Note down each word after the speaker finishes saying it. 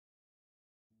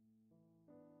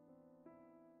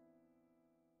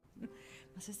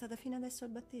Ma sei stata fino adesso al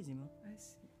battesimo?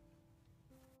 Sì.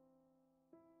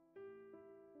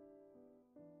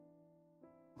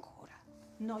 Ancora.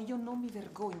 No, io non mi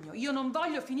vergogno. Io non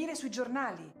voglio finire sui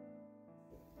giornali.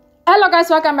 Hello guys,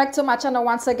 welcome back to my channel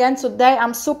once again. Today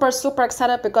I'm super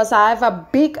excited because I have a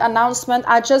big announcement.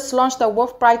 I just launched the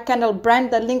Wolf Pride candle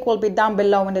brand. The link will be down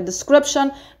below in the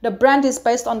description. The brand is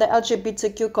based on the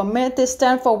LGBTQ community.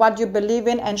 Stand for what you believe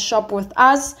in and shop with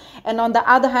us. And on the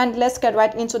other hand, let's get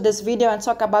right into this video and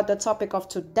talk about the topic of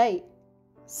today.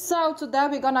 So today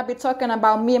we're gonna be talking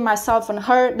about Me, Myself and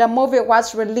Her. The movie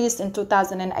was released in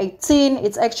 2018.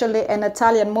 It's actually an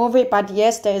Italian movie, but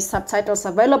yes, there is subtitles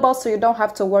available, so you don't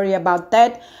have to worry about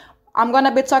that. I'm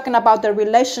gonna be talking about the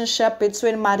relationship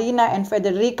between Marina and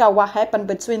Federica, what happened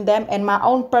between them, and my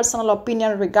own personal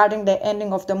opinion regarding the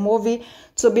ending of the movie.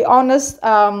 To be honest,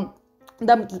 the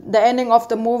ending of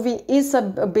the movie is a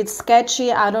bit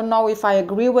sketchy. I don't know if I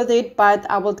agree with it, but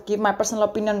I will give my personal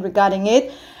opinion regarding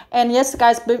it. And yes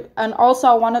guys, and also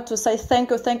I wanted to say thank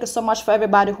you so much for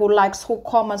everybody who likes, who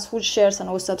comments, who shares and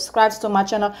who subscribes to my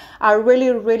channel. I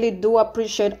really do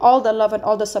appreciate all the love and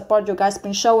all the support you guys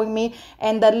been showing me.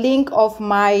 And the link of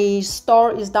my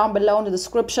store is down below in the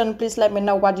description. Please let me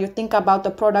know what you think about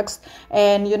the products,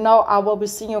 and you know I will be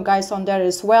seeing you guys on there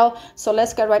as well. So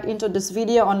let's get right into this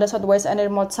video and let's not waste any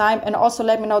more time. And also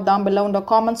let me know down below in the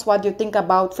comments what you think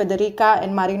about Federica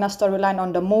and Marina's storyline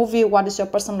on the movie. What is your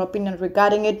personal opinion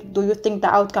regarding it? Do you think the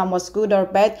outcome was good or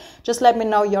bad? Just let me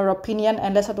know your opinion,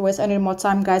 and let's not waste any more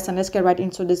time guys, and let's get right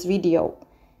into this video.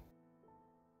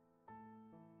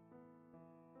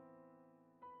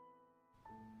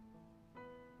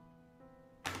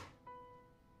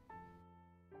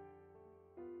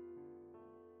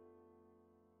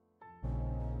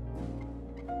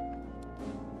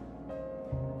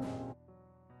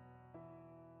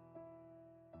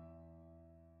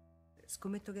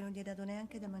 Scommetto che non gli hai dato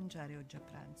neanche da mangiare oggi a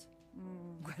pranzo.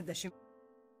 Guardaci.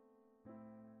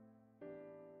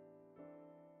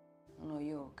 No,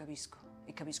 io capisco.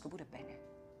 E capisco pure bene.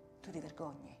 Tu ti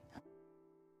vergogni.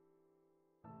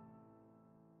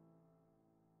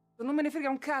 Non me ne frega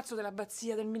un cazzo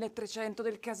dell'abbazia, del 1300,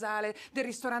 del casale, del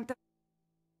ristorante.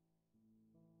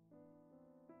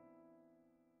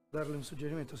 Darle un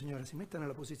suggerimento, signora, si metta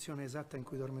nella posizione esatta in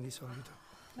cui dorme di solito.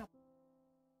 No.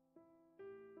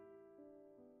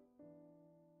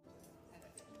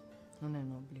 Non è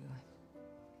un obbligo.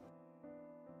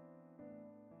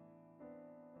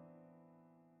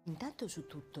 Intanto su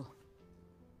tutto.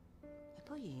 E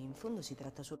poi in fondo si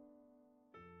tratta solo...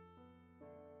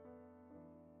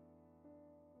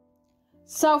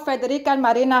 So Federica and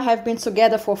Marina have been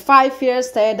together for 5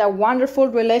 years. They had a wonderful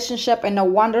relationship and a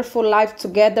wonderful life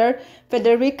together.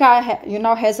 Federica, you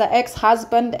know, has an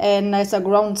ex-husband and has a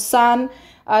grown son.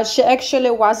 She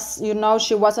actually was, you know,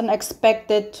 she wasn't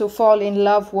expected to fall in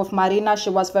love with Marina. She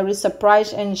was very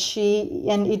surprised, and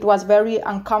it was very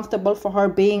uncomfortable for her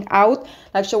being out.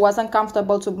 Like, she wasn't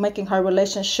comfortable to making her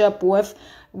relationship with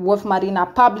Marina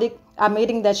public.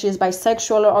 Admitting that she is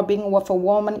bisexual or being with a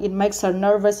woman, it makes her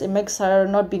nervous. It makes her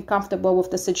not be comfortable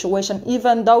with the situation,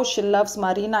 even though she loves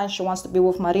Marina and she wants to be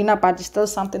with Marina, but it's still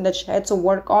something that she had to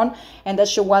work on, and that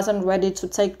she wasn't ready to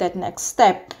take that next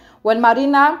step. When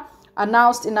Marina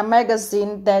announced in a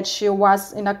magazine that she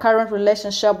was in a current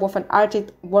relationship with an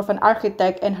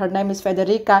architect and her name is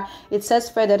Federica, it says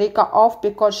Federica off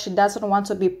because she doesn't want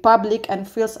to be public and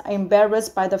feels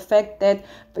embarrassed by the fact that,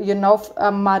 you know,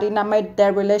 Marina made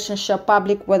their relationship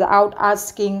public without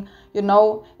asking, you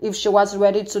know, if she was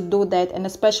ready to do that. And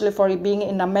especially for it being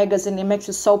in a magazine, it makes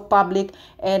it so public,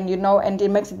 and you know, and it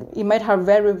made her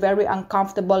very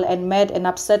uncomfortable and mad and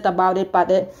upset about it.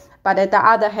 But at the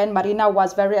other hand, Marina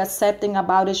was very accepting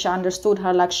about it. She understood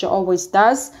her like she always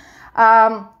does.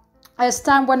 As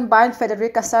time went by,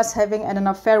 Federica starts having an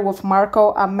affair with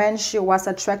Marco, a man she was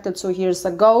attracted to years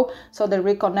ago. So they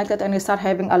reconnected and they start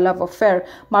having a love affair.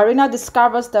 Marina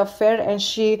discovers the affair and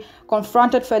she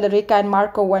confronted Federica and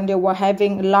Marco when they were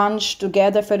having lunch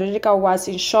together. Federica was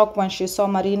in shock when she saw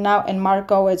Marina and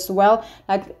Marco as well.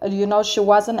 Like, you know, she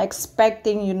wasn't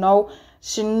expecting, you know,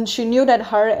 she knew that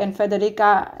her and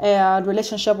Federica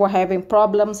relationship were having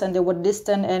problems and they were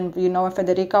distant, and you know,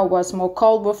 Federica was more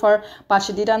cold with her, but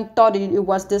she didn't thought it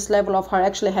was this level of her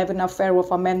actually having an affair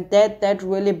with a man. That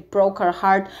really broke her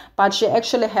heart, but she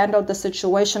actually handled the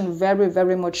situation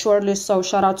very maturely, so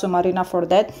shout out to Marina for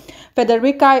that.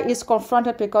 Federica is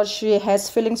confronted because she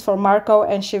has feelings for Marco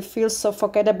and she feels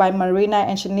suffocated by Marina,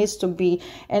 and she needs to breathe.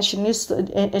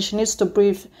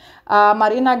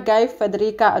 Marina gave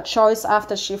Federica a choice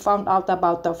after she found out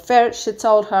about the affair. She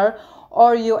told her,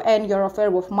 or you end your affair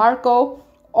with Marco,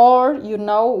 or you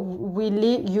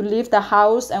leave the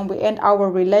house and we end our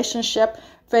relationship.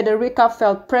 Federica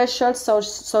felt pressured, so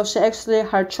she actually,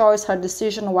 her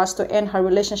decision was to end her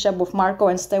relationship with Marco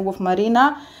and stay with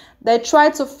Marina. They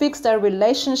tried to fix their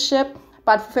relationship,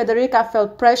 but Federica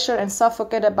felt pressured and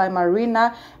suffocated by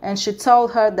Marina, and she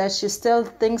told her that she still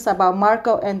thinks about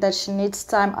Marco and that she needs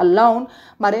time alone.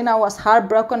 Marina was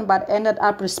heartbroken but ended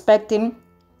up respecting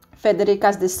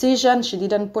Federica's decision. She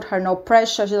didn't put her no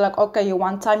pressure. She's like, okay, you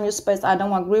want time, you space. I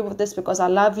don't agree with this because I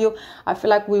love you. I feel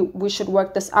like we should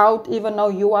work this out. Even though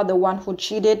you are the one who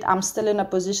cheated, I'm still in a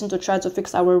position to try to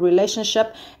fix our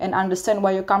relationship and understand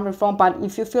where you're coming from. But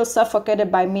if you feel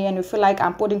suffocated by me and you feel like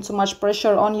I'm putting too much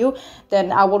pressure on you,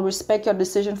 then I will respect your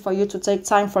decision for you to take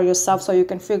time for yourself so you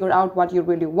can figure out what you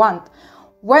really want.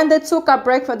 When they took a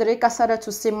break, Federica started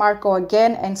to see Marco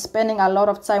again and spending a lot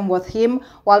of time with him,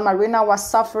 while Marina was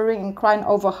suffering and crying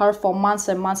over her for months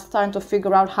and months, trying to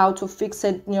figure out how to fix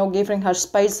it, giving her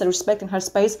space, respecting her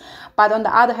space. But on the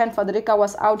other hand, Federica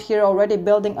was out here already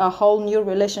building a whole new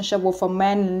relationship with a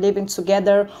man, living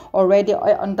together already.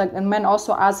 And the man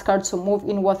also asked her to move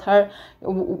in with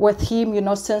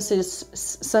him,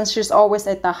 since she's always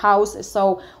at the house.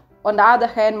 So on the other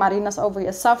hand, Marina's over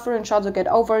here suffering, trying to get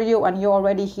over you, and you're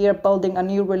already here building a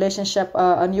new relationship,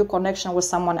 a new connection with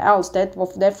someone else. That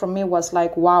for me was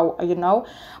like, wow,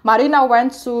 Marina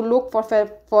went to look for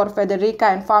Federica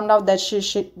and found out that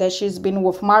she's been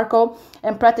with Marco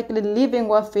and practically living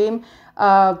with him.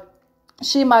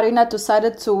 Marina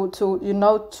decided to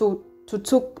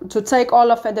take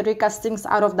all of Federica's things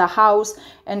out of the house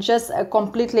and just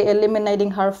completely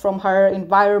eliminating her from her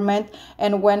environment.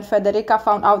 And when Federica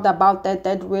found out about that,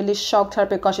 that really shocked her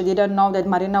because she didn't know that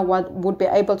Marina would be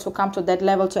able to come to that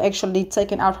level to actually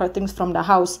taking out her things from the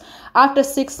house. After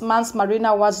 6 months,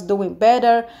 Marina was doing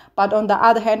better, but on the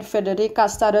other hand, Federica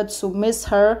started to miss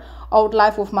her old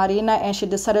life with Marina, and she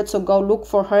decided to go look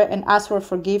for her and ask for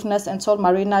forgiveness and told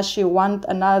Marina she wants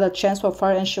another chance with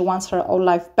her and she wants her old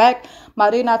life back.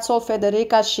 Marina told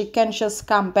Federica she can't just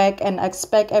come back and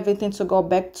expect everything to go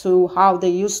back to how they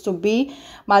used to be.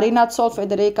 Marina told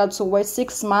Federica to wait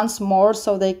 6 months more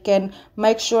so they can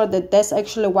make sure that that's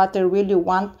actually what they really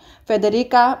want.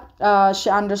 Federica, she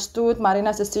understood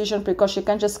Marina's decision because she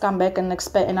can't just come back and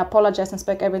expect and apologize and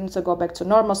expect everything to go back to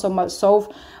normal. So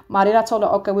Marina told her,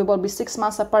 okay, we will be 6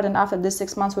 months apart, and after this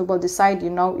 6 months we will decide,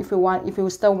 if we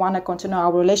still want to continue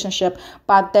our relationship.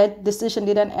 But that decision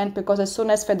didn't end because as soon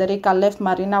as Federica left,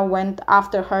 Marina went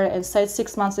after her and said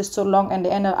 6 months is too long, and they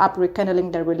ended up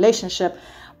rekindling their relationship.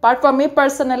 But for me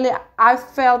personally, I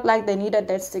felt like they needed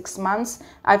that 6 months.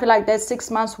 I feel like that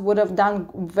 6 months would have done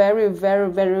very,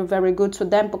 very, very, very good to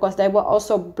them because they will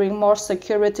also bring more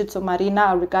security to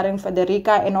Marina regarding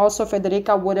Federica. And also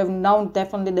Federica would have known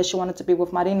definitely that she wanted to be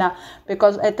with Marina,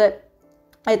 because at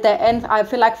the end, I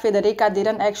feel like Federica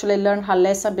didn't actually learn her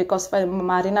lesson because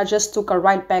Marina just took her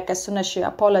right back as soon as she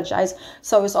apologized.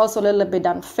 So it's also a little bit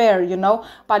unfair,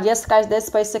 But yes, guys,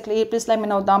 that's basically it. Please let me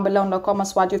know down below in the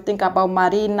comments what you think about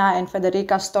Marina and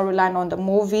Federica's storyline on the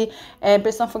movie. And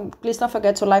please don't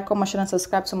forget to like, comment, share, and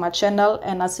subscribe to my channel.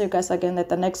 And I'll see you guys again at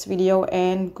the next video.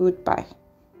 And goodbye.